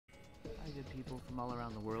good people from all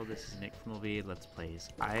around the world? This is Nick from OV Let's Plays.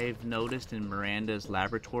 I've noticed in Miranda's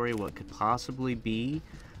laboratory what could possibly be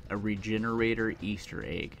a Regenerator Easter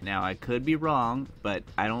egg. Now, I could be wrong, but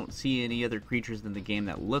I don't see any other creatures in the game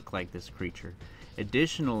that look like this creature.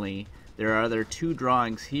 Additionally, there are other two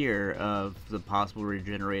drawings here of the possible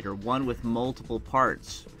Regenerator, one with multiple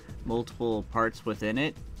parts within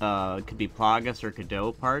it. It could be Plagas or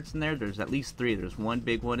Cadou parts in there. There's at least three. There's one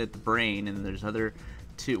big one at the brain, and there's other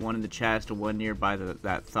two, one in the chest and one nearby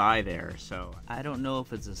that thigh there. So I don't know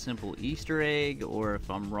if it's a simple Easter egg or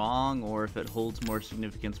if I'm wrong or if it holds more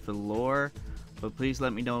significance for the lore. But please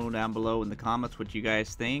let me know down below in the comments what you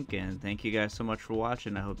guys think, and thank you guys so much for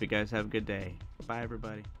watching. I hope you guys have a good day. Bye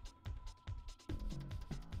everybody.